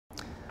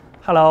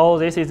Hello,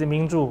 this is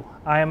Mingzhu.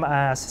 I am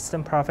an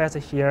assistant professor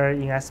here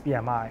in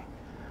SBMI.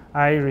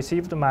 I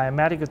received my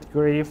medical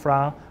degree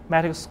from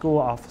Medical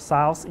School of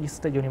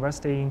Southeast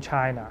University in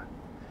China.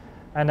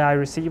 And I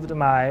received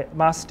my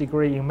master's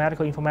degree in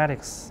medical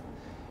informatics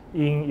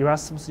in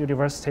Erasmus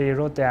University,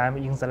 Rotterdam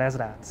in the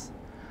Netherlands.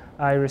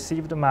 I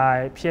received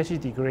my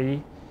PhD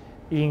degree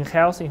in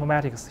health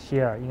informatics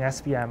here in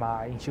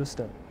SBMI in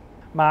Houston.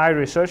 My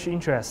research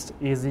interest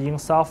is in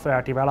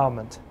software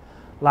development,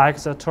 like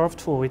the turf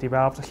tool we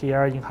developed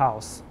here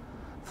in-house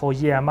for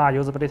EMR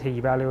usability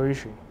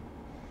evaluation.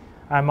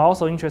 I'm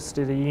also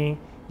interested in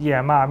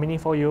EMR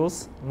meaningful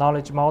use,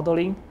 knowledge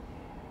modeling,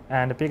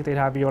 and big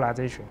data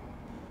visualization.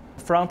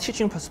 From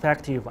teaching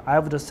perspective, I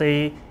would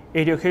say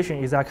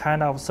education is a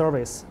kind of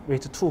service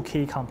with two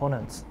key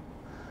components.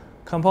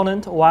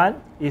 Component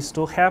one is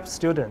to help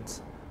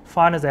students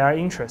find their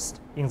interest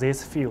in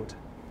this field.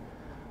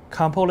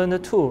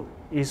 Component two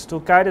is to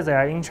guide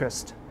their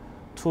interest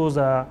to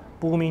the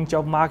booming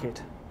job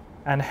market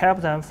and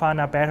help them find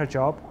a better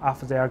job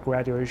after their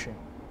graduation.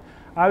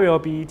 I will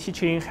be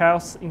teaching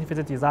health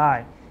interface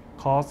design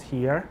course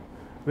here,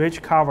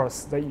 which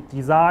covers the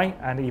design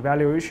and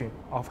evaluation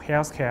of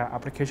healthcare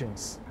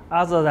applications.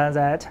 Other than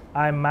that,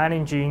 I'm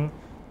managing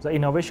the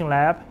innovation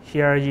lab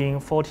here in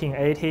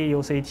 1480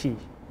 UCT.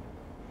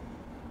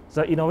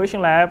 The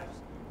innovation lab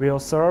will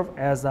serve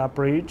as a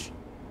bridge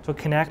to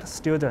connect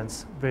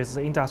students with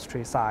the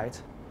industry side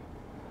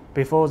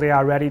before they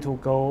are ready to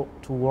go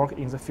to work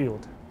in the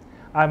field.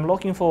 I'm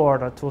looking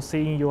forward to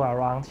seeing you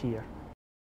around here.